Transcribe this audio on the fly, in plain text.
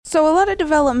So a lot of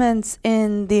developments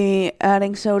in the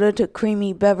adding soda to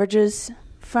creamy beverages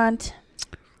front.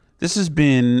 This has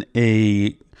been a...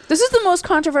 This is the most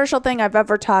controversial thing I've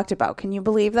ever talked about. Can you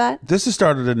believe that? This has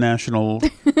started a national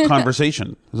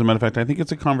conversation. As a matter of fact, I think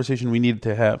it's a conversation we needed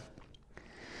to have.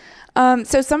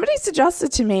 So somebody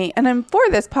suggested to me, and I'm for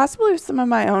this, possibly with some of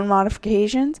my own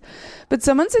modifications, but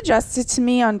someone suggested to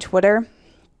me on Twitter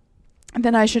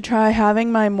that I should try having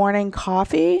my morning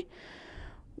coffee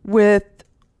with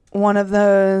one of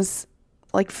those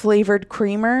like flavored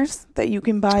creamers that you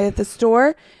can buy at the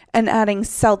store and adding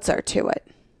seltzer to it.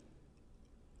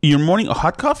 Your morning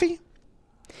hot coffee?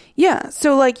 Yeah.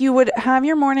 So like you would have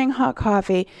your morning hot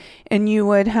coffee and you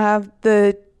would have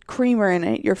the creamer in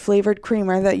it, your flavored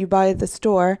creamer that you buy at the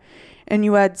store, and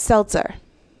you add seltzer.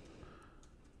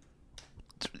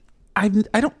 I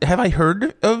don't have I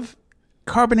heard of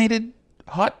carbonated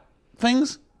hot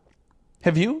things?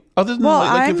 Have you? Other than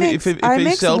I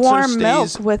mix warm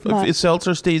milk with my... If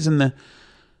seltzer stays in the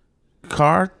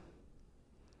car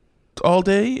all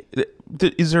day,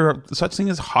 is there such thing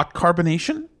as hot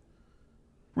carbonation?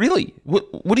 Really?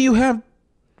 What do you have?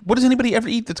 What does anybody ever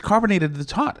eat that's carbonated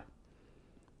that's hot?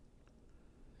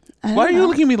 Why are you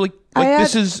looking at me like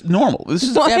this is normal? This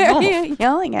is abnormal. Why are you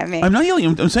yelling at me? I'm not yelling.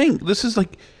 I'm saying this is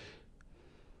like...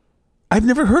 I've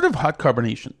never heard of hot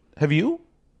carbonation. Have you?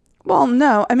 Well,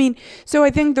 no. I mean, so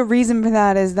I think the reason for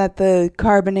that is that the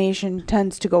carbonation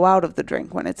tends to go out of the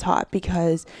drink when it's hot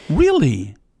because...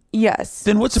 Really? Yes.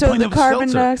 Then what's the point of carbon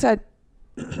seltzer?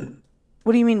 dioxide...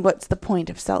 What do you mean, what's the point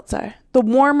of seltzer? The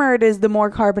warmer it is, the more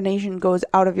carbonation goes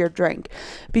out of your drink.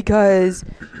 Because,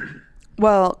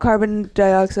 well, carbonic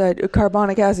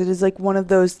acid is like one of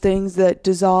those things that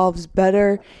dissolves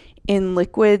better in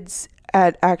liquids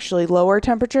at actually lower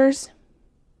temperatures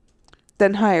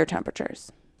than higher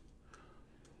temperatures.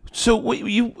 So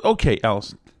okay,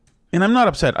 Alice, and I'm not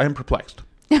upset. I am perplexed.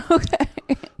 Okay.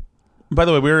 By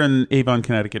the way, we're in Avon,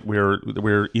 Connecticut.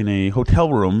 We're in a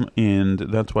hotel room, and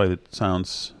that's why it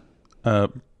sounds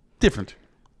different.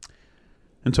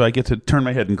 And so I get to turn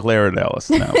my head and glare at Alice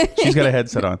now. She's got a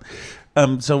headset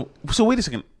on. So wait a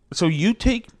second. So you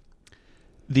take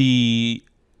the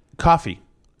coffee,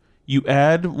 you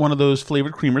add one of those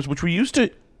flavored creamers, which we used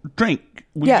to drink.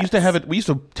 We used to have it. We used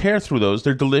to tear through those.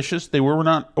 They're delicious. They were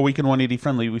not Awaken 180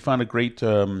 friendly. We found a great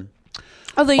although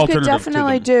you could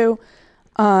definitely do,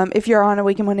 if you're on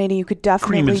Awaken 180, you could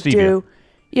definitely do.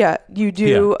 Yeah, you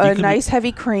do a nice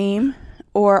heavy cream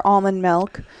or almond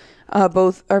milk.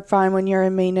 Both are fine when you're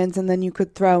in maintenance, and then you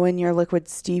could throw in your liquid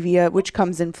stevia, which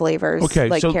comes in flavors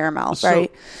like caramel,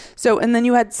 right? So, and then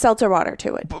you add seltzer water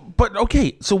to it. But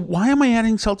okay, so why am I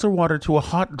adding seltzer water to a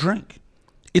hot drink?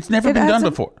 It's never been done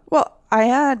before. Well, I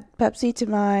add Pepsi to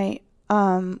my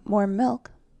warm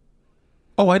milk.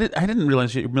 Oh, I didn't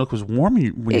realize your milk was warm when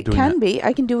you're doing that. It can be.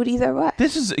 I can do it either way.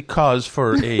 This is a cause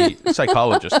for a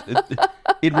psychologist.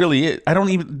 It really is. I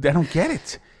don't get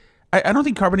it. I don't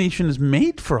think carbonation is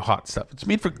made for hot stuff. It's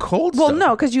made for cold stuff. Well,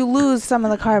 no, because you lose some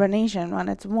of the carbonation when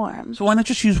it's warm. So why not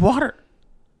just use water?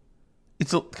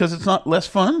 Because it's not less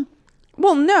fun?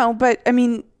 Well, no, but I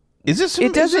mean... Is this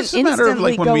a matter of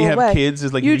like when we have kids?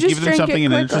 Is like you give them something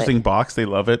in an interesting box, they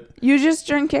love it? You just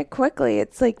drink it quickly.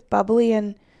 It's like bubbly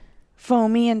and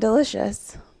foamy and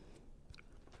delicious.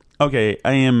 Okay,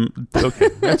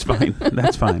 that's fine.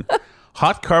 That's fine.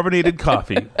 Hot carbonated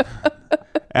coffee.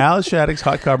 Alice Shattuck's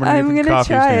hot carbonated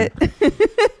coffee. I'm going to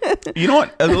try it. You know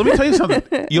what? Let me tell you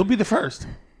something. You'll be the first.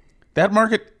 That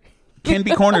market can be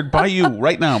cornered by you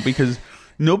right now because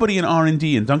nobody in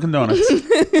R&D in Dunkin' Donuts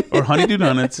or Honeydew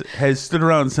Donuts has stood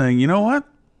around saying, you know what?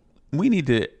 We need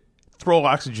to throw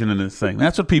oxygen in this thing.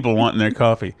 That's what people want in their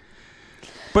coffee.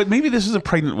 But maybe this is a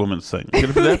pregnant woman's thing.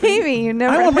 Maybe, you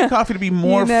never know. I want my coffee to be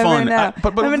more fun. But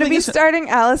I'm going to be starting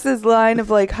Alice's line of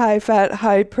like high-fat,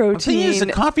 high-protein the thing is, the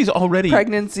coffee's already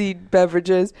pregnancy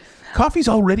beverages. Coffee's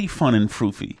already fun and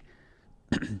froofy.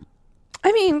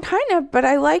 I mean, kind of, but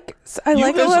I like a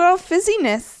little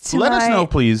fizziness to Let us know,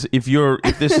 please, if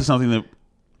this is something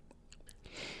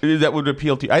that would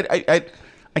appeal to you.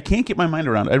 I can't get my mind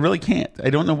around it. I really can't. I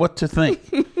don't know what to think.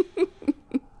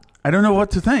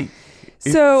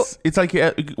 It's like,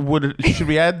 should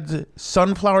we add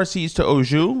sunflower seeds to au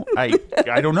jus?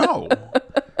 I don't know.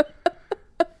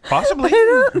 Possibly.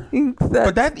 I don't think that.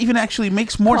 But that even actually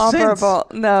makes more sense.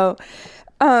 No.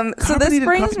 So this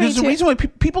brings me There's a reason why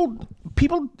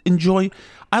people enjoy.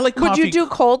 I like coffee. Would you do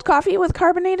cold coffee with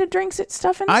carbonated drinks and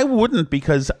stuff in it? I wouldn't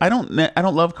because I don't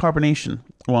love carbonation.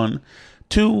 One,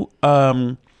 two.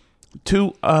 Cold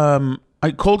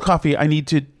coffee. I need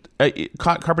to.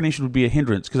 Carbonation would be a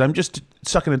hindrance because I'm just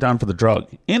sucking it down for the drug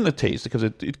and the taste, because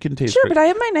it can taste Sure, great. but I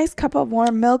have my nice cup of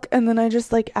warm milk, and then I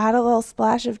just like add a little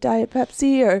splash of Diet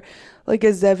Pepsi or like a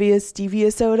Zevia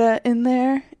stevia soda in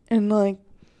there, and like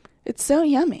it's so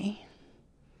yummy.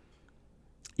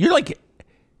 You're like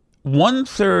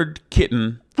 1/3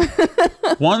 kitten,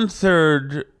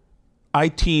 1/3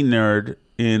 IT nerd,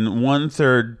 and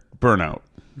 1/3 burnout.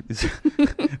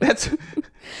 That's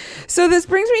So this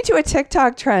brings me to a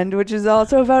TikTok trend, which is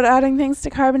also about adding things to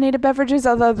carbonated beverages,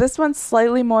 although this one's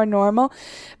slightly more normal,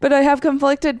 but I have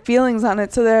conflicted feelings on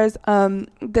it. So there's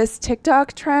this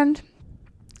TikTok trend.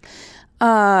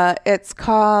 It's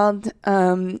called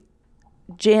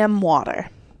jam water.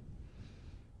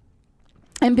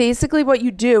 And basically what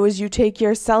you do is you take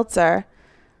your seltzer,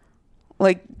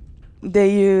 like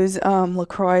they use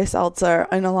LaCroix seltzer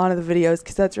in a lot of the videos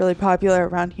because that's really popular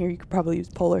around here. You could probably use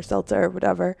Polar seltzer or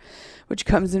whatever, which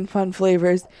comes in fun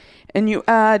flavors. And you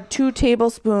add 2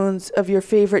 tablespoons of your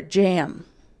favorite jam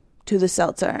to the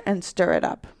seltzer and stir it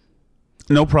up.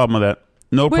 no problem with that.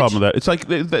 No problem with that. It's like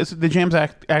the jam's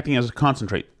acting as a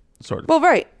concentrate, sort of. Well,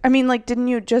 right. I mean, like, didn't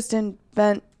you just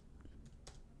invent,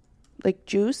 like,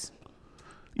 juice?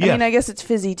 Yeah. I mean, I guess it's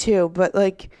fizzy too, but,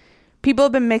 like, people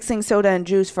have been mixing soda and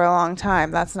juice for a long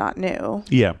time. That's not new.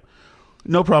 Yeah.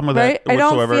 No problem with Right? that I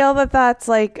don't whatsoever. feel that that's,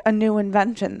 like, a new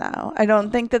invention, though. I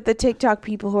don't think that the TikTok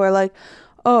people who are like,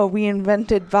 oh, we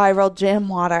invented viral jam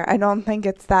water, I don't think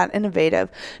it's that innovative.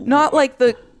 Not like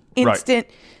the instant...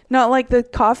 Right. Not like the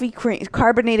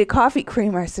carbonated coffee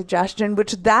creamer suggestion,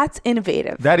 which that's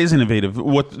innovative. That is innovative.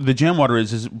 What the jam water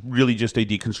is really just a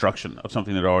deconstruction of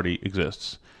something that already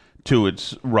exists to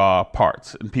its raw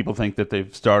parts. And people think that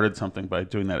they've started something by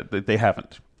doing that. They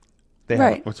haven't. They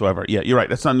haven't whatsoever. Yeah, you're right.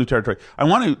 That's not new territory. I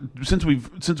want to, since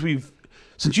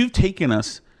you've taken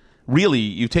us, really,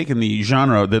 you've taken the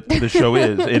genre that the show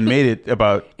is and made it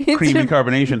about cream and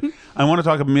carbonation. I want to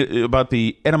talk about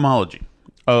the etymology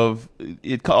of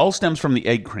it. All stems from the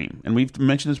egg cream, and we've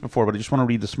mentioned this before, but I just want to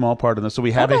read the small part of this so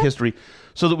we have a history,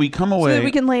 so that we come away, so that we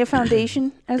can lay a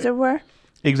foundation, as it were.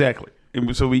 Exactly,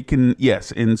 and so we can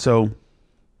and so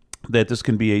that this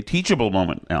can be a teachable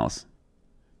moment, Alice.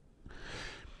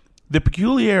 The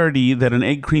peculiarity that an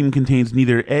egg cream contains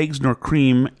neither eggs nor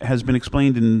cream has been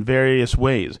explained in various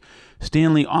ways.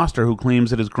 Stanley Oster, who claims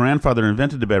that his grandfather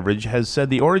invented the beverage, has said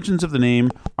the origins of the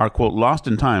name are, quote, lost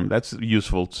in time. That's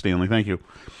useful, Stanley. Thank you.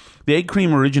 The egg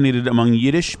cream originated among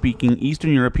Yiddish-speaking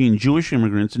Eastern European Jewish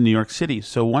immigrants in New York City.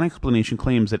 So one explanation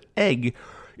claims that egg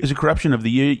is a corruption of the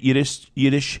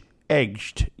Yiddish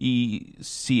egcht,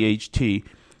 E-C-H-T,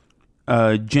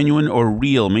 genuine or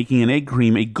real, making an egg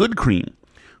cream a good cream.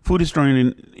 Food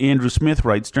historian Andrew Smith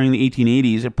writes, during the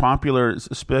 1880s, a popular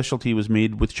specialty was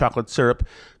made with chocolate syrup,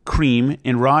 cream,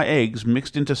 and raw eggs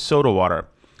mixed into soda water.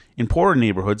 In poorer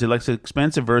neighborhoods, a less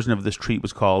expensive version of this treat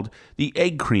was called the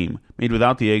egg cream, made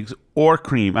without the eggs or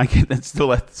cream. I get that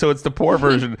still. So it's the poor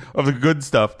version of the good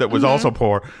stuff that was also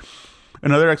poor.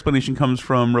 Another explanation comes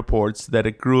from reports that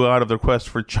it grew out of the request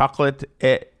for chocolate,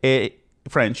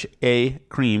 French,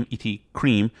 cream, et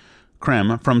creme,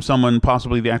 from someone,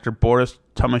 possibly the actor Boris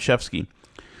Tomaszewski,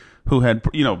 who had,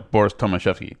 Boris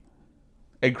Tomaszewski,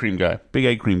 egg cream guy, big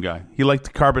egg cream guy. He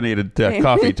liked carbonated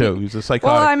coffee too. He was a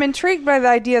psychotic. Well, I'm intrigued by the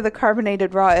idea of the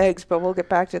carbonated raw eggs, but we'll get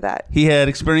back to that. He had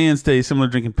experienced a similar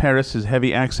drink in Paris. His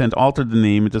heavy accent altered the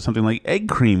name into something like egg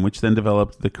cream, which then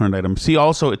developed the current item. See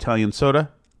also Italian soda,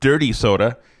 dirty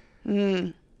soda.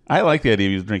 I like the idea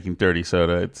of you drinking dirty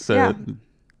soda. It's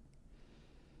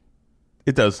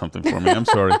it does something for me. I'm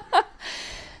sorry.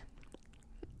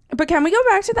 But can we go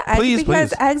back to the eggs?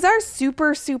 Please. Eggs are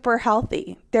super, super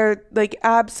healthy. They're like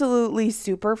absolutely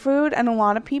superfood. And a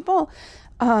lot of people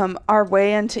are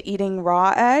way into eating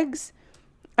raw eggs.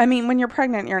 I mean, when you're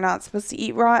pregnant, you're not supposed to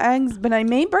eat raw eggs. But I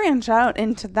may branch out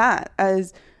into that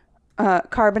as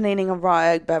carbonating a raw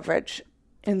egg beverage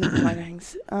in the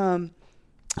mornings.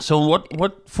 So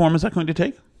what form is that going to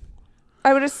take?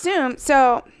 I would assume.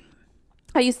 So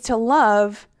I used to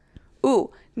love...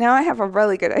 Now I have a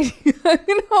really good idea. I'm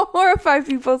going to horrify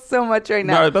people so much right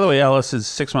now. No, by the way, Alice is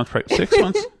 6 months pregnant. 6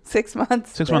 months? 6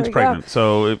 months. 6 months pregnant.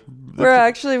 So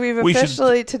we've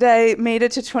officially today made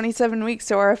it to 27 weeks.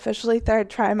 So we're officially third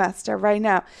trimester right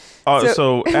now.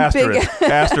 So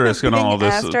asterisk and all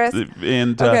this. Asterisk.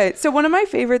 And, okay. So one of my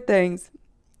favorite things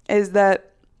is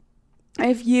that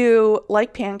if you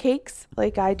like pancakes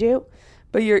like I do,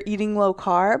 but you're eating low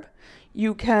carb,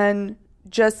 you can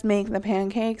just make the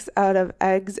pancakes out of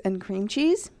eggs and cream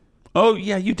cheese. Oh,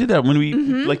 yeah, you did that when we,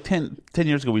 like 10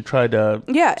 years ago, we tried Yeah, and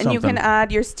something. you can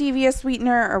add your stevia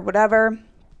sweetener or whatever.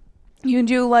 You can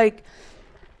do like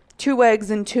 2 eggs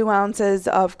and 2 ounces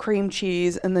of cream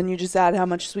cheese, and then you just add how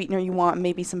much sweetener you want,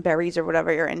 maybe some berries or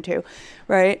whatever you're into,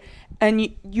 right? And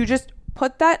you just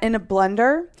put that in a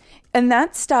blender, and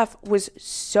that stuff was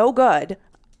so good.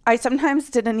 I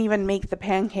sometimes didn't even make the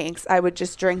pancakes. I would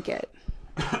just drink it.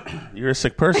 You're a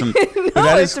sick person. No,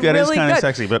 that it's is really kind of good.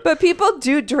 sexy. But people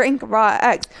do drink raw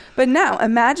eggs. But now,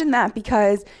 imagine that,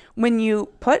 because when you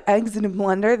put eggs in a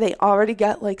blender, they already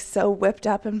get like so whipped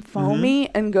up and foamy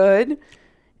and good.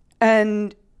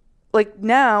 And like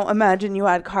now, imagine you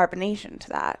add carbonation to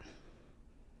that.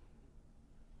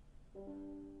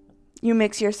 You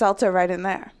mix your seltzer right in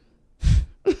there.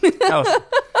 Look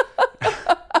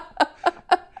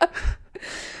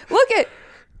at,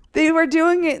 they were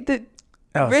doing it. The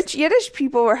rich Yiddish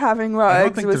people were having raw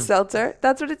eggs with seltzer.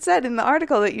 That's what it said in the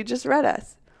article that you just read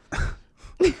us.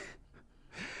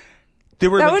 There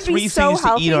were like 3 things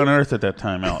to eat on Earth at that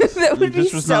time, Alice. That would be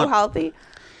so healthy.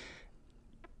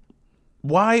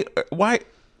 Why?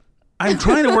 I'm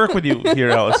trying to work with you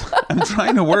here, Alice. I'm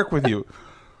trying to work with you.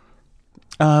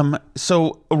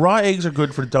 So raw eggs are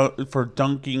good for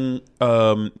dunking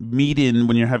meat in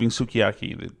when you're having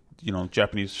sukiyaki,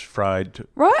 Japanese fried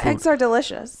raw food. Eggs are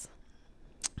delicious.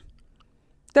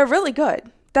 They're really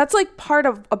good. That's like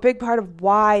a big part of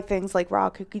why things like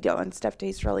raw cookie dough and stuff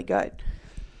taste really good.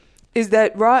 Is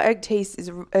that raw egg taste is,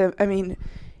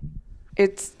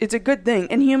 it's a good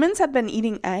thing. And humans have been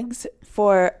eating eggs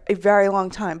for a very long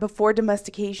time, before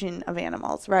domestication of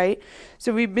animals, right?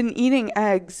 So we've been eating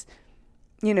eggs,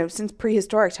 since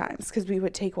prehistoric times, because we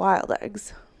would take wild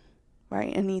eggs,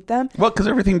 right, and eat them. Well, because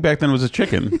everything back then was a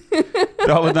chicken.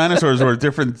 All the dinosaurs were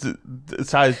different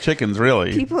sized chickens,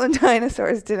 really. People and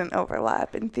dinosaurs didn't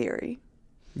overlap in theory.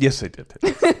 Yes, they did.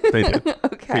 They did.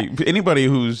 Okay. Anybody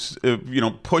who's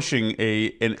pushing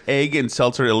an egg and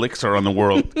seltzer elixir on the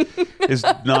world does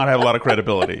not have a lot of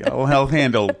credibility. I'll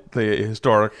handle the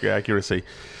historic accuracy.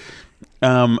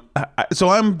 So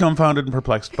I'm dumbfounded and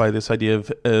perplexed by this idea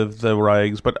of the raw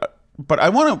eggs, but I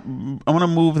want to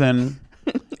move then,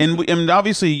 and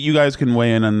obviously you guys can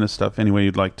weigh in on this stuff any way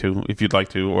you'd like to, if you'd like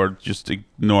to, or just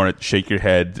ignore it, shake your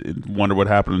head, and wonder what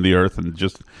happened to the earth, and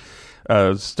just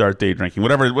start day drinking,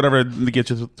 whatever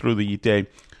gets you through the day.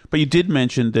 But you did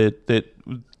mention that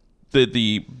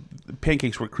the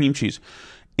pancakes were cream cheese,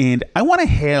 and I want to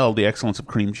hail the excellence of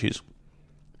cream cheese.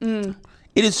 It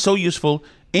is so useful.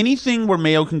 Anything where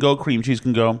mayo can go, cream cheese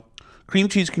can go. Cream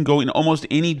cheese can go in almost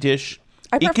any dish.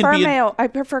 I prefer mayo. I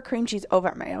prefer cream cheese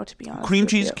over mayo, to be honest. Cream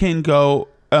cheese can go.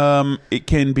 It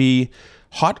can be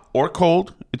hot or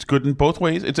cold. It's good in both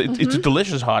ways. It's a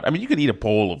delicious hot. I mean, you could eat a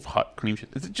bowl of hot cream cheese.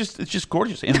 It's just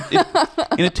gorgeous, and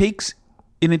it takes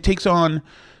on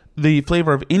the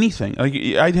flavor of anything. Like,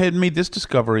 I had made this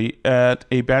discovery at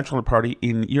a bachelor party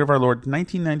in year of our Lord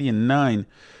 1999.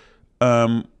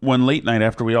 One late night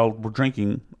after we all were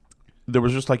drinking, there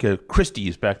was just like a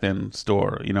Christie's back then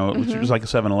store, which was like a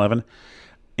 7-Eleven,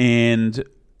 and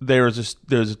there's a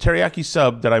teriyaki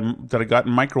sub that I got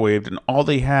microwaved, and all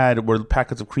they had were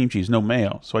packets of cream cheese, no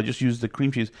mayo. So I just used the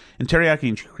cream cheese, and teriyaki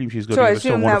and cream cheese go together so wonderfully. So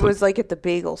I assume that was like at the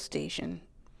bagel station,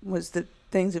 was the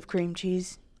things of cream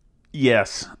cheese?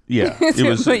 Yes, yeah, it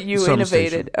was what you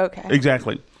innovated. Station. Okay,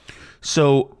 exactly.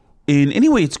 So.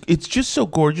 Anyway, it's just so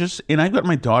gorgeous, and I've got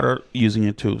my daughter using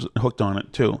it too, hooked on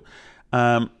it too.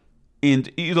 And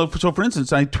so for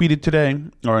instance, I tweeted today,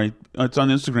 or it's on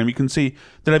Instagram. You can see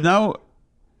that I've now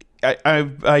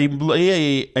I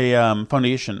lay a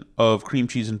foundation of cream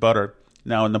cheese and butter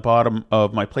now in the bottom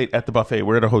of my plate at the buffet.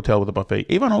 We're at a hotel with a buffet,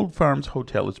 Avon Old Farms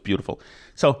Hotel. It's beautiful.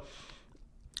 So,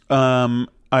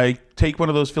 I take one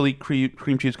of those Philly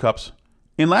cream cheese cups.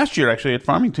 And last year, actually, at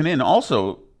Farmington Inn,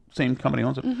 also. Same company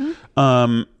owns it.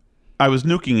 I was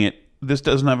nuking it. This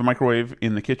doesn't have a microwave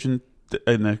in the kitchen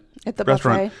at the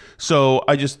restaurant. Buffet. So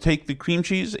I just take the cream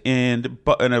cheese and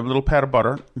a little pat of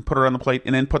butter and put it on the plate,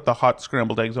 and then put the hot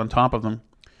scrambled eggs on top of them,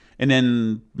 and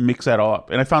then mix that all up.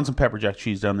 And I found some pepper jack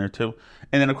cheese down there too.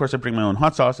 And then of course I bring my own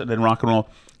hot sauce and then rock and roll.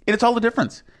 And it's all the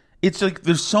difference. It's like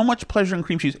there's so much pleasure in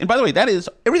cream cheese. And by the way, that is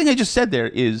everything I just said there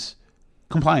is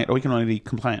compliant, or we can only be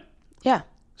compliant. Yeah.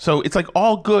 So it's like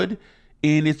all good.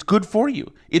 And it's good for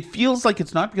you. It feels like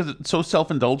it's not because it's so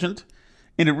self-indulgent,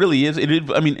 and it really is.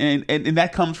 I mean, and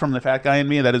that comes from the fat guy in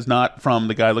me. That is not from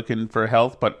the guy looking for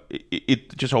health, but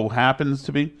it just so happens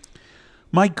to be.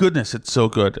 My goodness, it's so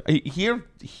good. Here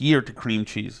to cream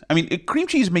cheese. I mean, cream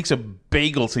cheese makes a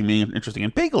bagel seem interesting,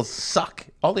 and bagels suck.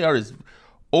 All they are is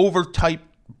over-type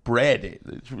bread.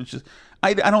 Which is,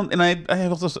 I don't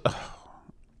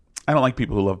like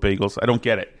people who love bagels. I don't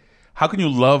get it. How can you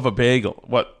love a bagel?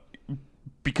 What?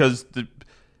 Because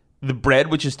the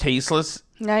bread, which is tasteless,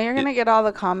 Now you're going to get all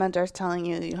the commenters telling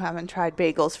you haven't tried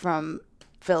bagels from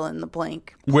fill in the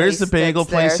blank. Where's the bagel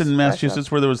place in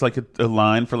Massachusetts where there was like a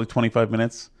line for like 25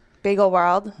 minutes? Bagel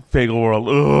World. Bagel World.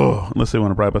 Ugh. Unless they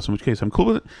want to bribe us, in which case I'm cool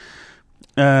with it.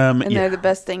 And they're the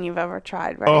best thing you've ever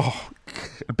tried, right? Oh,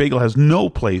 a bagel has no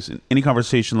place in any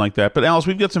conversation like that. But Alice,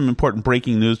 we've got some important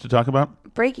breaking news to talk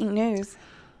about. Breaking news.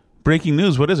 Breaking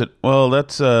news. What is it? Well,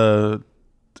 that's current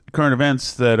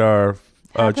events that are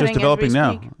just developing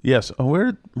now. Speak. Yes. Oh,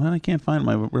 well, I can't find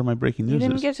where my breaking news is. You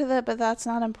didn't get to but that's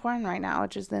not important right now,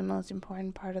 which is the most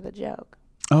important part of the joke.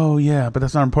 Oh yeah, but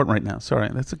that's not important right now. Sorry,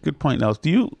 that's a good point, Alice. Do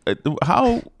you?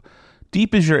 How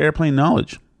deep is your airplane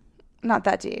knowledge? Not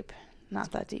that deep.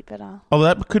 Not that deep at all. Oh,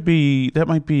 that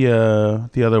might be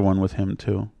the other one with him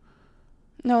too.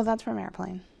 No, that's from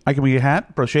Airplane. I can be a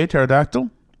hat, brochet, pterodactyl.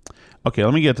 Okay,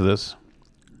 let me get to this.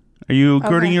 Are you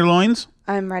girding your loins?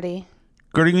 I'm ready.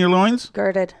 Girding your loins?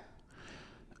 Girded.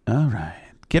 All right.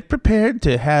 Get prepared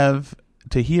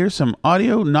to hear some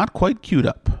audio not quite queued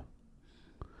up.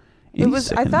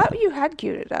 I thought you had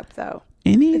queued it up though.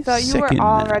 I thought you were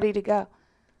all ready to go.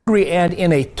 And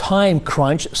in a time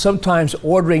crunch, sometimes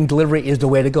ordering delivery is the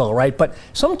way to go, right? But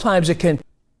sometimes it can.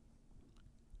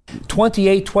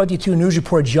 2822 News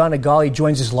Report Gianna Gali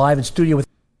joins us live in studio with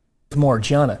more.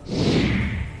 Gianna.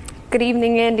 Good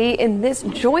evening, Andy. In this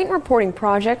joint reporting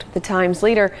project with the Times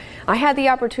Leader, I had the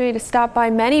opportunity to stop by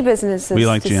many businesses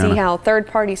to see how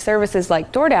third-party services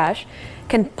like DoorDash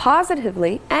can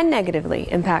positively and negatively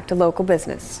impact a local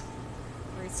business.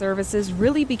 Services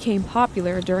really became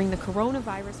popular during the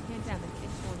coronavirus pandemic in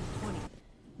 2020.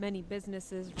 Many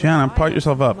businesses Gianna, part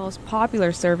yourself up. Most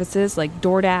popular services like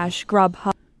DoorDash,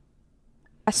 Grubhub,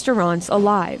 restaurants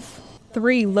alive.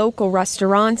 3 local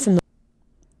restaurants in the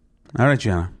All right,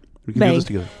 Gianna. We can do this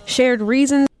together. Shared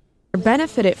reasons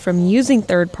benefited from using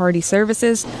third-party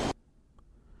services.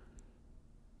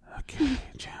 Okay,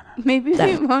 Gianna. Maybe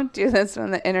we won't do this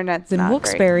when the internet's not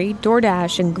Wilkes-Barre,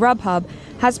 DoorDash, and Grubhub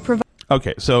has provided.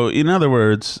 Okay, so in other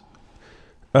words,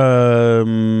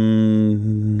 third-party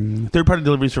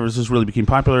delivery services really became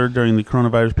popular during the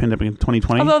coronavirus pandemic in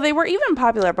 2020. Although they were even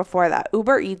popular before that.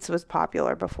 Uber Eats was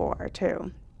popular before,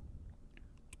 too.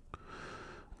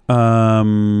 3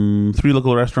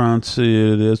 local restaurants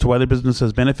as to why their business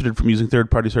has benefited from using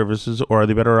third-party services, or are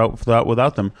they better out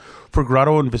without them? For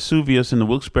Grotto and Vesuvius in the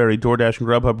Wilkes-Barre, DoorDash and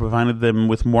Grubhub provided them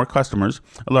with more customers,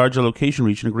 a larger location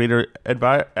reach, and a greater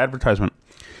advertisement.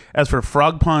 As for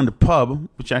Frog Pond Pub,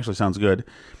 which actually sounds good,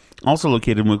 also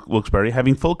located in Wilkes-Barre,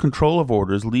 having full control of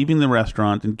orders, leaving the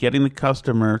restaurant, and getting the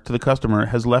customer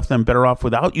has left them better off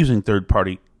without using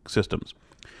third-party systems.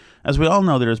 As we all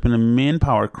know, there has been a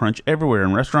manpower crunch everywhere,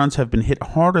 and restaurants have been hit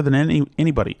harder than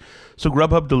anybody. So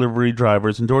Grubhub delivery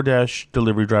drivers and DoorDash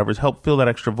delivery drivers help fill that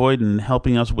extra void and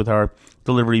helping us with our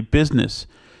delivery business.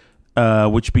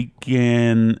 Which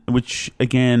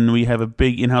again, we have a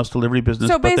big in-house delivery business.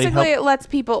 So basically it lets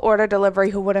people order delivery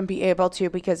who wouldn't be able to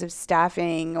because of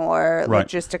staffing or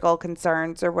logistical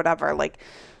concerns or whatever. Like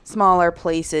smaller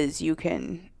places you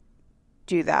can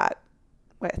do that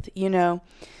with,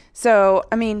 So,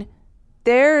 I mean,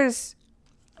 there's...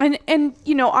 And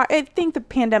I think the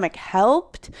pandemic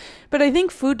helped, but I think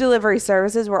food delivery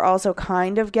services were also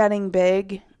kind of getting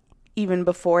big even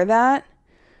before that.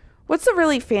 What's the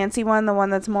really fancy one? The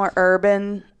one that's more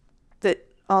urban that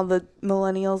all the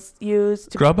millennials use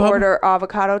to Grubhub? order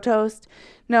avocado toast?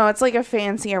 No, it's like a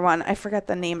fancier one. I forget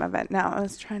the name of it now. I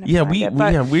was trying to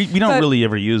find it. We don't really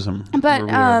ever use them. But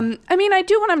I mean, I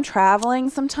do when I'm traveling.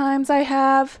 Sometimes I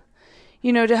have,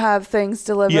 to have things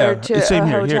delivered to same a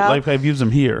here. hotel. Like I've used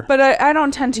them here. But I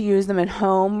don't tend to use them at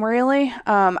home, really.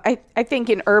 I think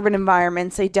in urban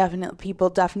environments, people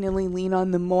definitely lean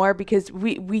on them more because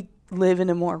we live in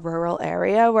a more rural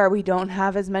area where we don't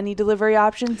have as many delivery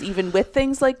options, even with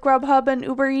things like Grubhub and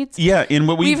Uber Eats. Yeah, and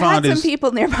what we've found had some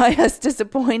people nearby us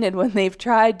disappointed when they've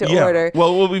tried to order.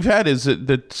 Well, what we've had is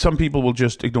that some people will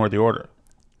just ignore the order.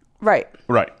 Right.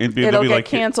 It'll be get like,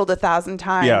 canceled 1,000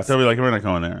 times. Yeah, they'll be like, we're not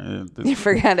going there.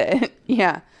 Forget it.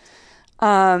 Yeah.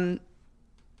 Yeah,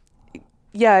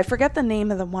 I forget the name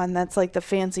of the one that's like the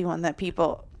fancy one that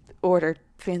people order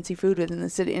fancy food with in the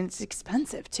city, and it's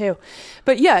expensive too.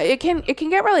 But yeah, it can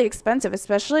get really expensive,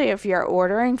 especially if you're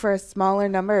ordering for a smaller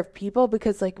number of people,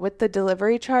 because like with the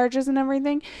delivery charges and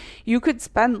everything, you could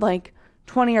spend like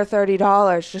 $20 or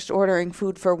 $30 just ordering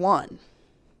food for one.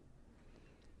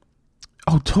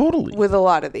 Oh, totally. With a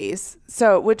lot of these.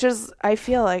 So, which is, I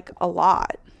feel like, a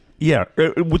lot. Yeah,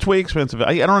 it's way expensive.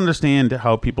 I don't understand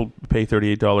how people pay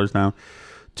 $38 now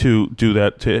to do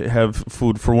that, to have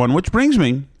food for one, which brings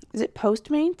me... Is it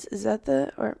Postmates? Is that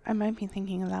or I might be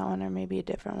thinking of that one, or maybe a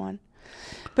different one.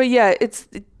 But yeah,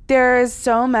 there's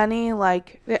so many,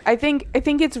 like, I think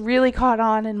it's really caught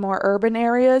on in more urban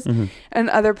areas, and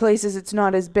other places it's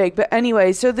not as big. But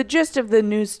anyway, so the gist of the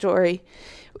news story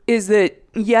is that,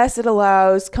 yes, it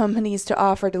allows companies to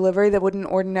offer delivery that wouldn't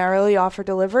ordinarily offer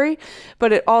delivery,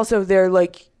 but it also, they're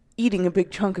like eating a big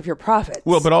chunk of your profits.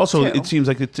 Well, but also too. it seems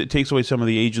like it takes away some of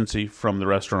the agency from the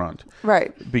restaurant.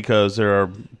 Right. Because there are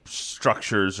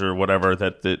structures or whatever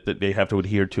that they have to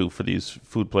adhere to for these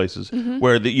food places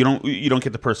where you don't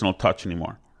get the personal touch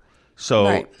anymore.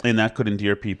 So, and that could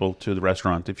endear people to the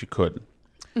restaurant if you could.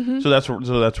 So that's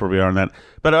where we are on that.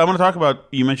 But I want to talk about,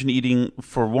 you mentioned eating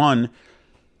for one.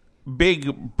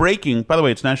 Big breaking, by the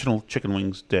way, it's National Chicken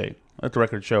Wings Day at the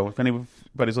Record Show. If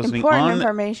anybody's listening,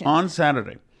 on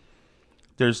Saturday,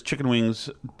 there's chicken wings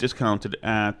discounted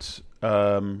at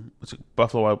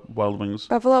Buffalo Wild Wings.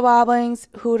 Buffalo Wild Wings,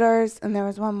 Hooters, and there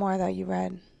was one more that you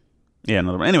read. Yeah,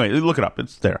 another one. Anyway, look it up.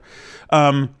 It's there.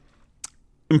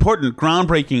 Important,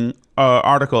 groundbreaking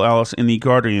article, Alice, in The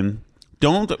Guardian.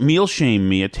 Don't meal shame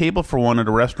me. A table for one at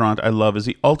a restaurant I love is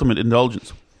the ultimate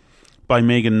indulgence. By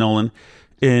Megan Nolan.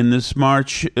 In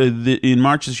March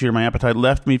this year, my appetite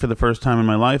left me for the first time in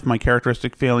my life. My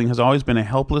characteristic failing has always been a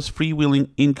helpless, freewheeling,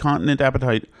 incontinent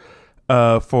appetite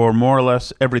for more or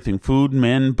less everything. Food,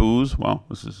 men, booze. Well,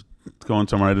 this is going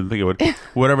somewhere I didn't think it would.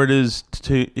 Whatever it is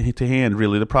to hand,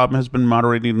 really. The problem has been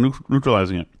moderating and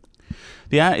neutralizing it.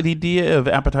 The idea of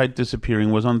appetite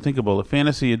disappearing was unthinkable, a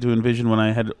fantasy to envision when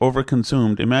I had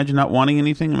overconsumed. Imagine not wanting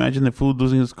anything. Imagine the food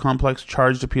losing its complex,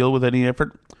 charged appeal with any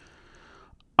effort.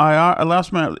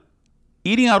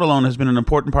 Eating out alone has been an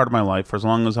important part of my life for as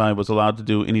long as I was allowed to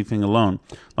do anything alone.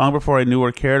 Long before I knew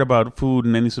or cared about food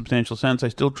in any substantial sense, I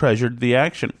still treasured the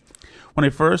action. When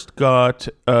I first got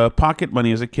pocket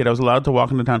money as a kid, I was allowed to walk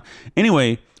into town.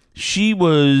 Anyway, she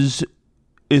was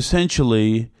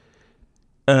essentially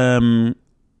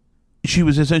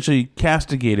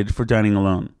castigated for dining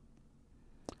alone.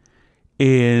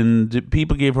 And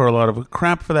people gave her a lot of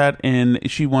crap for that, and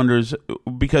she wonders,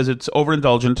 because it's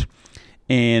overindulgent,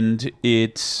 and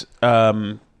it's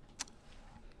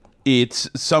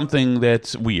something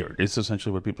that's weird. It's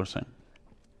essentially what people are saying.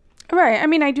 Right. I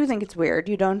mean, I do think it's weird.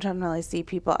 You don't generally see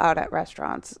people out at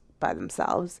restaurants by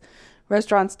themselves.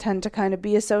 Restaurants tend to kind of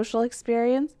be a social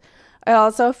experience. I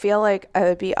also feel like I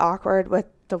would be awkward with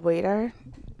the waiter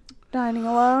dining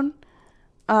alone.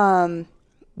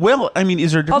 Well, I mean,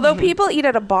 is there... Although people eat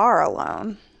at a bar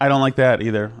alone. I don't like that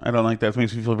either. I don't like that. It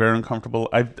makes me feel very uncomfortable.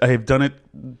 I have done it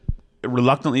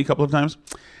reluctantly a couple of times.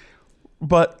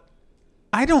 But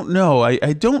I don't know.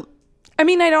 I don't... I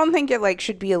mean, I don't think it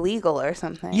should be illegal or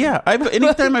something. Yeah.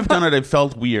 Anytime I've done it, I've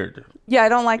felt weird. Yeah, I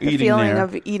don't like the feeling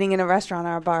of eating in a restaurant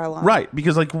or a bar alone. Right.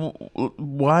 Because,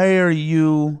 why are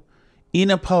you in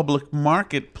a public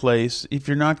marketplace if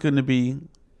you're not going to be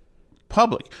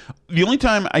public? The only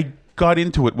time I got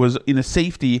into it was in a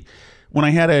safety when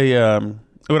I had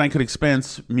when I could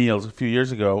expense meals a few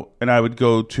years ago, and I would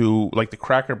go to the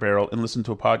Cracker Barrel and listen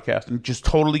to a podcast and just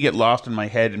totally get lost in my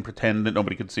head and pretend that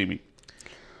nobody could see me.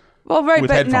 Well, right, but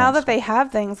headphones. Now that they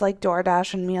have things like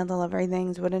DoorDash and meal delivery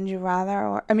things, wouldn't you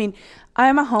rather? I mean,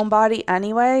 I'm a homebody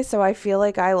anyway, so I feel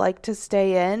like I like to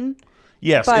stay in.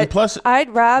 Yes, but and plus, I'd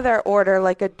rather order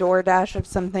a DoorDash of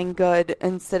something good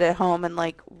and sit at home and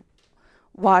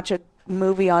watch a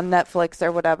movie on Netflix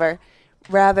or whatever,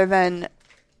 rather than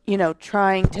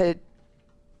trying to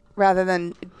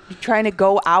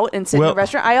go out and sit in the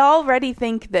restaurant. I already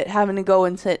think that having to go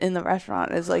and sit in the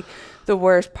restaurant is the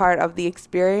worst part of the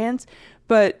experience,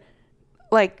 but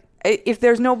if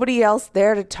there's nobody else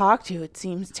there to talk to, it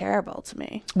seems terrible to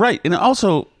me. Right. And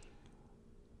also,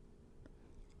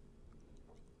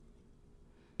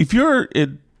 if you're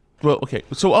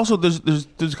so also there's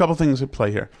a couple things at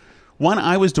play here. One,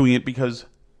 I was doing it because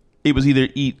it was either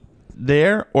eat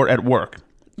there or at work.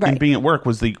 Right. And being at work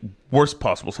was the worst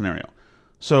possible scenario.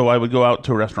 So I would go out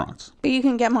to restaurants. But you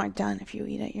can get more done if you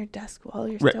eat at your desk while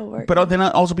you're still working. But then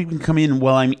also people can come in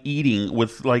while I'm eating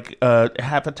with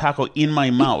half a taco in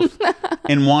my mouth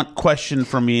and want question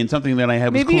from me and something that I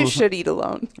have. Maybe you should eat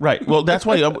alone. Right. Well, that's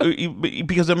why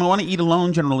because I want to eat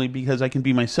alone generally because I can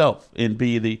be myself and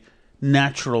be the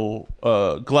natural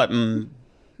glutton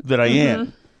that I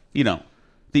am. Late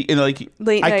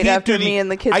night after me and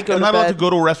the kids go to bed. I'm not allowed to go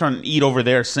to a restaurant and eat over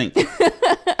their sink.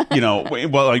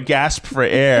 While I gasp for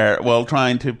air while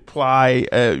trying to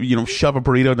shove a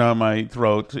burrito down my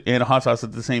throat and a hot sauce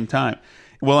at the same time.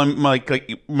 Well, I'm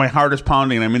my heart is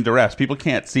pounding and I'm in duress. People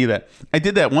can't see that. I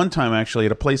did that one time actually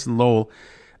at a place in Lowell,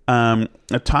 a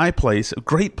Thai place, a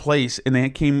great place, and they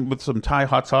came with some Thai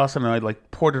hot sauce and I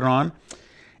poured it on.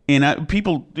 And I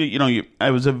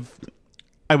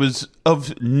I was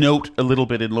of note a little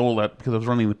bit in Lowell because I was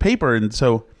running the paper, and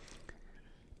so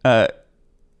I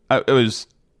was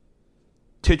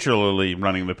titularly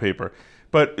running the paper.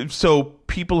 But so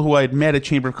people who I had met at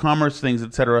Chamber of Commerce things,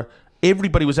 etc.,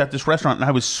 everybody was at this restaurant, and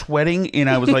I was sweating, and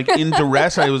I was like in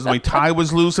duress. My tie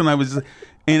was loose, and I was.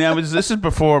 This is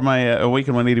before my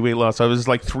Awaken 180 weight loss. I was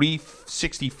like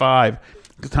 365 at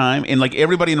the time, and like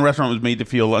everybody in the restaurant was made to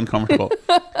feel uncomfortable.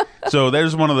 So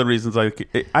there's one of the reasons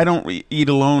I don't eat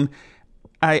alone.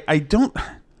 I don't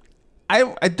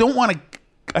want to.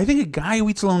 I think a guy who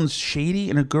eats alone is shady,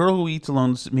 and a girl who eats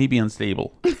alone is maybe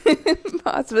unstable.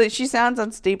 Possibly, she sounds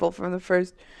unstable from the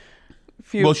first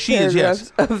few. Well, she is,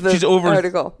 yes. Of the She's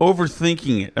article.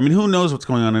 Overthinking it. I mean, who knows what's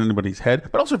going on in anybody's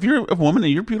head? But also, if you're a woman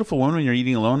and you're a beautiful woman and you're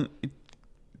eating alone,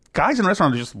 guys in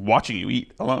restaurants are just watching you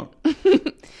eat alone.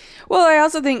 Well, I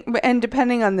also think, and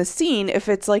depending on the scene, if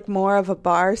it's like more of a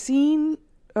bar scene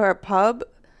or a pub,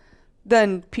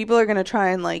 then people are going to try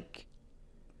and like,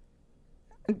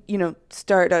 you know,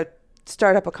 start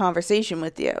up a conversation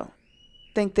with you.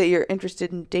 Think that you're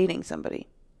interested in dating somebody.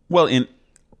 Well,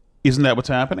 isn't that what's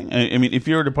happening? I mean, if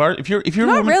you're at a bar, if you're not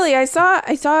a woman, really. I saw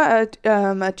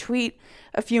a tweet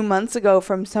a few months ago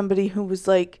from somebody who was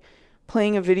like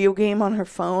playing a video game on her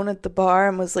phone at the bar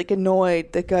and was like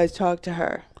annoyed that guys talked to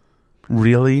her.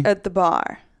 Really? At the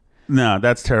bar. No,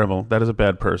 that's terrible. That is a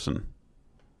bad person.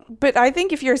 But I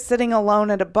think if you're sitting alone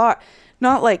at a bar,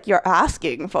 not like you're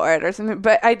asking for it or something,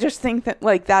 but I just think that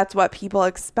like that's what people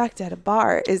expect at a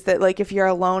bar, is that like if you're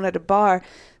alone at a bar,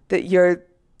 that you're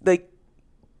like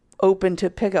open to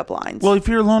pickup lines. Well, if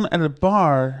you're alone at a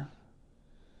bar,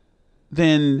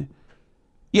 then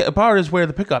yeah, a bar is where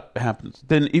the pickup happens.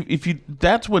 Then if you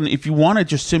want to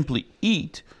just simply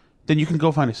eat, then you can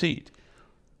go find a seat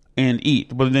and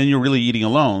eat. But then you're really eating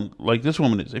alone, like this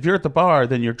woman is. If you're at the bar,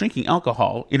 then you're drinking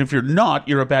alcohol, and if you're not,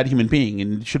 you're a bad human being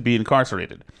and should be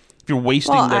incarcerated. If you're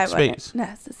wasting that space.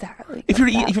 Necessarily. If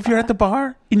you're at the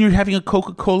bar and you're having a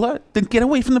Coca-Cola, then get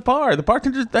away from the bar. The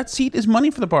bartender, that seat is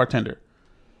money for the bartender.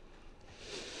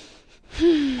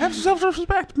 Have some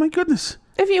self-respect. My goodness.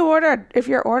 If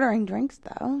you're ordering drinks,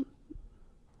 though.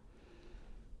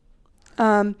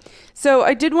 So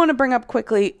I did want to bring up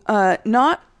quickly,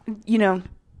 not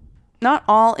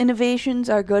all innovations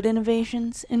are good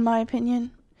innovations, in my opinion.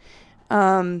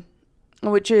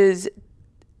 Which is,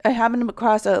 I happened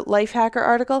across a Lifehacker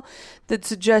article that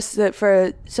suggests that for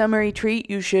a summery treat,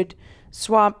 you should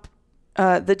swap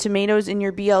the tomatoes in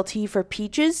your BLT for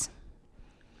peaches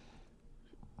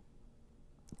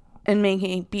and make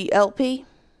a BLP.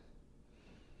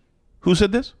 Who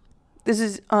said this? This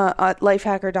is at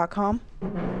lifehacker.com.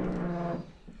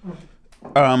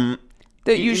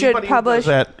 That you should publish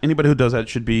that. Anybody who does that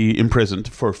should be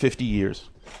imprisoned for 50 years.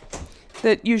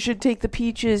 That you should take the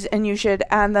peaches and you should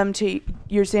add them to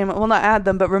your sandwich. Well, not add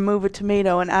them, but remove a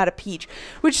tomato and add a peach,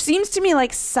 which seems to me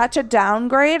like such a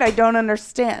downgrade. I don't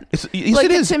understand. It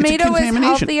is. The tomato is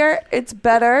healthier. It's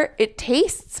better. It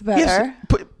tastes better. Yes,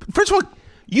 but first of all,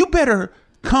 you better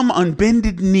come on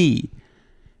bended knee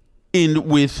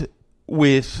with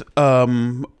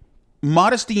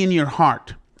modesty in your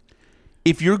heart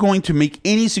if you're going to make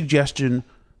any suggestion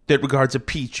that regards a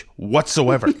peach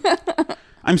whatsoever.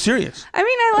 I'm serious. I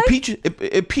mean,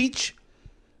 a peach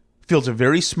fills a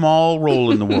very small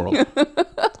role in the world.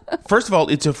 First of all,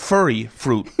 it's a furry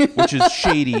fruit, which is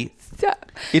shady. Stop.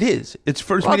 It is. It's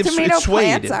first. Well, tomato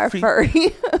plants are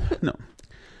furry.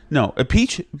 No. A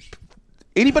peach.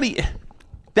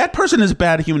 That person is a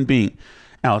bad human being,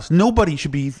 Alice. Nobody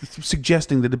should be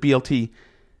suggesting that a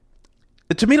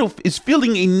tomato is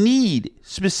filling a need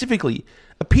specifically.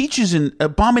 A peach is an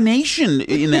abomination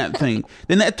in that thing.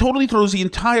 Then that totally throws the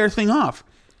entire thing off.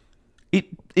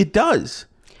 It does.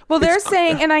 Well, they're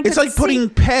saying, and it's like putting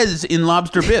Pez in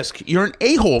lobster bisque. You're an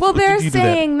a-hole. Well, they're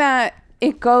saying that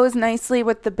it goes nicely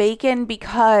with the bacon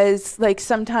because, like,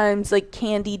 sometimes like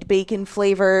candied bacon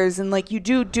flavors and like you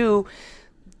do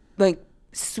like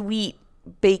sweet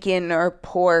bacon or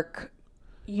pork.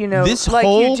 You know, this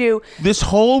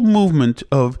whole movement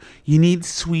of you need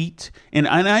sweet, and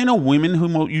I know women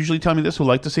who usually tell me this, who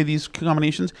like to say these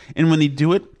combinations, and when they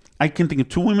do it, I can think of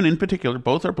two women in particular,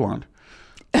 both are blonde,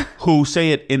 who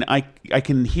say it, and I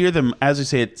can hear them as they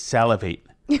say it salivate.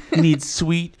 You need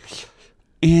sweet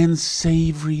and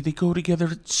savory; they go together.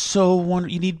 It's so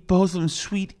wonderful. You need both of them,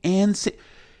 sweet and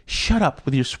Shut up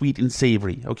with your sweet and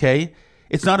savory, okay?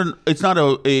 It's not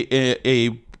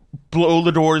a blow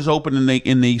the doors open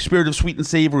in the spirit of sweet and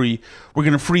savory. We're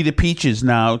going to free the peaches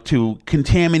now to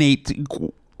contaminate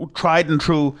tried and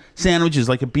true sandwiches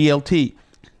like a BLT.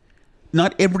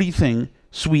 Not everything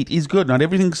sweet is good. Not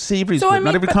everything savory is good.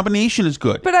 Not every combination is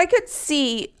good. But I could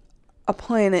see a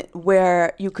planet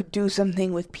where you could do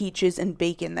something with peaches and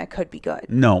bacon that could be good.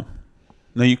 No,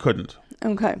 you couldn't.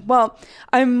 Okay. Well,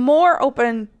 I'm more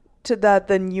open to that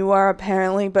than you are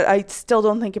apparently, but I still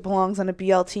don't think it belongs on a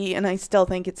BLT, and I still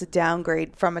think it's a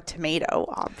downgrade from a tomato,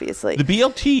 obviously. The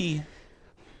BLT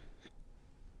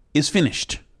is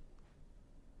finished.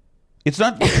 It's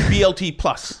not BLT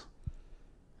plus.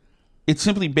 It's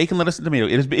simply bacon, lettuce, and tomato.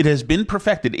 It has been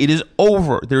perfected. It is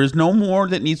over. There is no more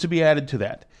that needs to be added to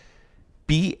that.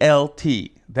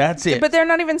 BLT. That's it. But they're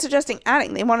not even suggesting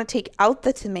adding. They want to take out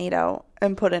the tomato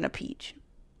and put in a peach.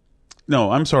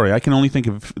 No, I'm sorry. I can only think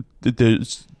of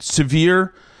the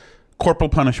severe corporal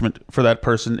punishment for that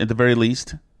person at the very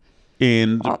least.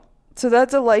 And so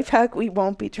that's a life hack we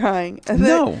won't be trying. And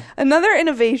no. Another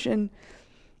innovation,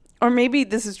 or maybe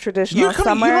this is traditional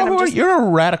somewhere. You're a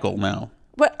radical now.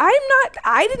 But I'm not.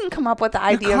 I didn't come up with the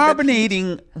idea. You're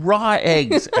carbonating raw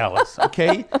eggs, Alice.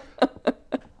 Okay.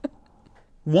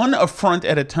 One affront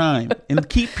at a time, and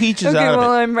keep peaches out of it. Okay,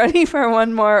 well, I'm ready for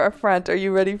one more affront. Are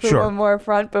you ready for one more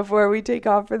affront before we take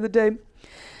off for the day?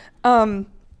 I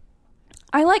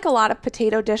like a lot of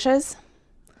potato dishes.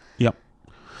 Yep.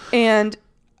 And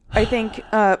I think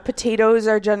potatoes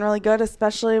are generally good,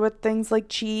 especially with things like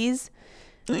cheese.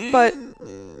 But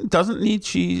doesn't need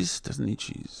cheese.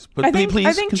 But I think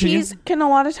continue. cheese can a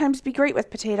lot of times be great with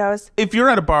potatoes. If you're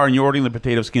at a bar and you're ordering the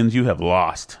potato skins, you have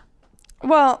lost.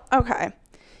 Well, okay.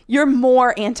 You're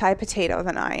more anti-potato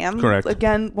than I am. Correct.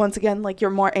 Once again, like you're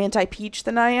more anti-peach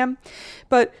than I am.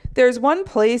 But there's one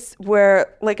place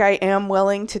where like I am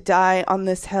willing to die on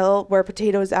this hill where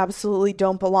potatoes absolutely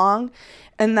don't belong.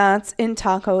 And that's in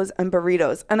tacos and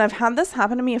burritos. And I've had this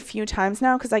happen to me a few times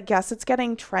now because I guess it's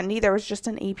getting trendy. There was just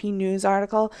an AP News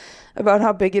article about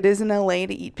how big it is in LA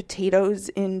to eat potatoes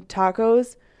in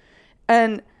tacos.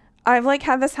 And I've like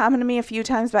had this happen to me a few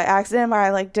times by accident where I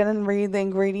like didn't read the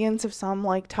ingredients of some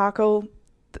like taco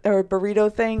or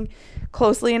burrito thing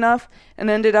closely enough and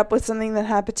ended up with something that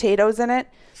had potatoes in it.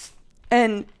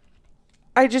 And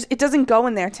it doesn't go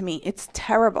in there to me. It's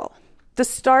terrible. The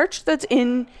starch that's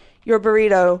in your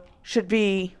burrito should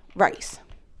be rice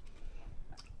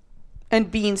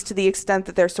and beans to the extent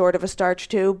that they're sort of a starch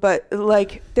too, but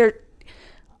like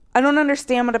I don't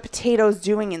understand what a potato's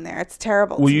doing in there. It's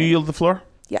terrible. Will you yield the floor?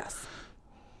 Yes.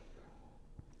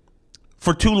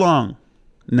 For too long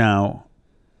now,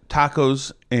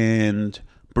 tacos and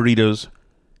burritos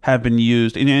have been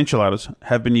used, and enchiladas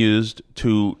have been used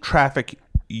to traffic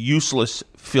useless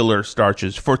filler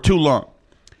starches for too long.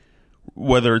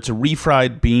 Whether it's a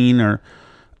refried bean or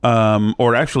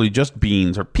actually just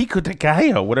beans or pico de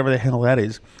gallo, whatever the hell that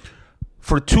is.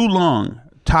 For too long,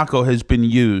 taco has been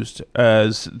used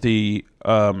as the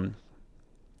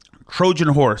Trojan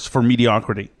horse for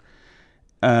mediocrity.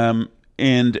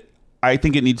 And I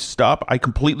think it needs to stop. I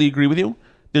completely agree with you.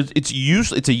 It's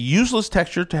a useless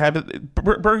texture to have it.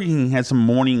 Burger King has some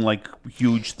morning like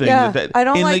huge thing. Yeah, I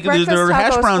don't like breakfast there are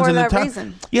hash tacos browns for in the that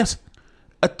reason. Yes,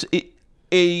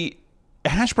 a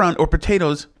hash brown or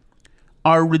potatoes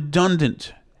are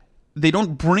redundant. They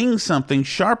don't bring something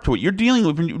sharp to it. You're dealing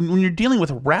with when you're dealing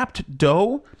with wrapped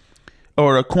dough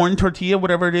or a corn tortilla,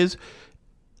 whatever it is.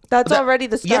 That's already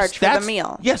the starch for the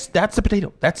meal. Yes, that's the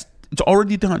potato. It's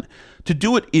already done. To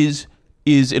do it is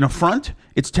an affront.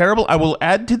 It's terrible. I will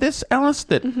add to this, Alice,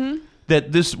 that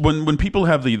that this when people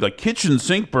have the kitchen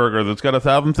sink burger that's got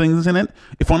 1,000 things in it,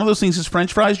 if one of those things is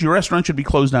French fries, your restaurant should be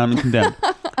closed down and condemned.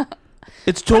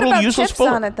 It's total useless. Chips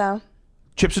on it though.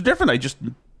 Chips are different.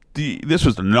 This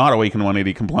was not Awaken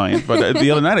 180 compliant, but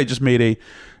the other night I just made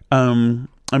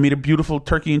I made a beautiful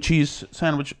turkey and cheese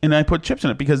sandwich and I put chips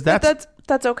in it because that's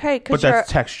okay. But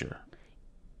that's texture.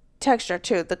 Texture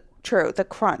too. The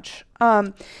crunch.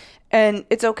 And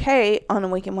it's okay on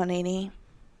Awaken 180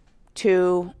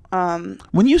 to.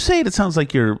 When you say it, it sounds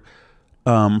like your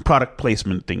product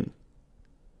placement thing.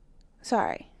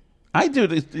 Sorry. I do.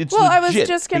 It's well, legit I was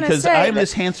just going to say. Because I'm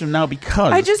this handsome now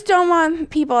because. I just don't want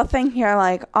people to think you're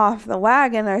like off the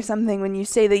wagon or something when you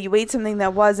say that you ate something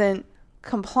that wasn't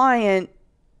compliant.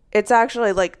 It's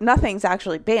actually like nothing's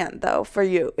actually banned though for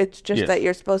you. It's just that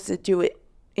you're supposed to do it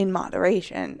in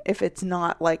moderation if it's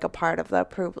not like a part of the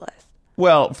approved list.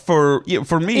 Well, for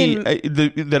me,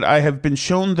 that I have been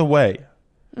shown the way.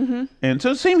 Mm-hmm. And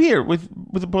so same here with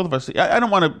both of us. I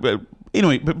don't want to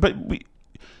anyway, but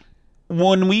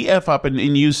when we F up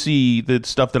and you see the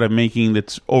stuff that I'm making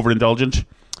that's overindulgent,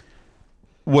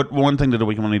 one thing that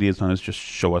Awaken 180 has done is just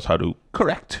show us how to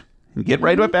correct and get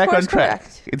right back on track.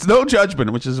 Correct. It's no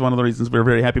judgment, which is one of the reasons we're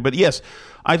very happy. But yes,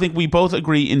 I think we both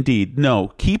agree indeed.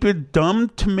 No, keep your dumb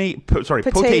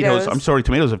potatoes. I'm sorry,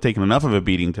 tomatoes have taken enough of a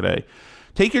beating today.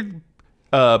 Take your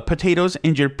potatoes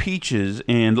and your peaches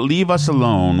and leave us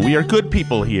alone. We are good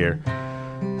people here.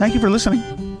 Thank you for listening.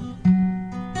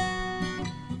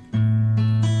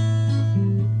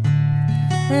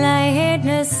 I hate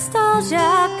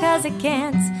nostalgia 'cause I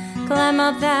can't climb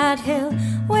up that hill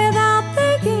without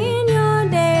thinking your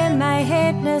name. I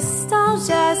hate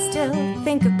nostalgia, still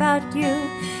think about you.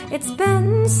 It's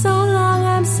been so long,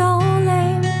 I'm so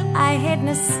lame. I hate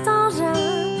nostalgia.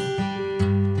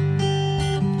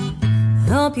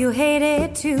 Hope you hate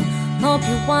it too. Hope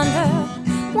you wonder,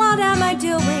 what am I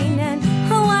doing and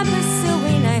who I'm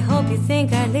pursuing? I hope you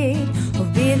think I lead a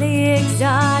really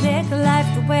exotic life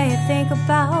the way I think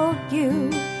about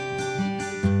you.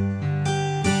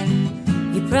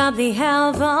 You probably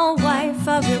have a wife,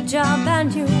 a real job,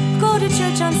 and you go to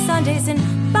church on Sundays and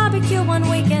barbecue on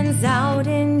weekends out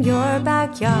in your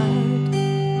backyard.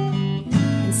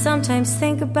 And sometimes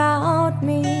think about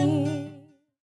me.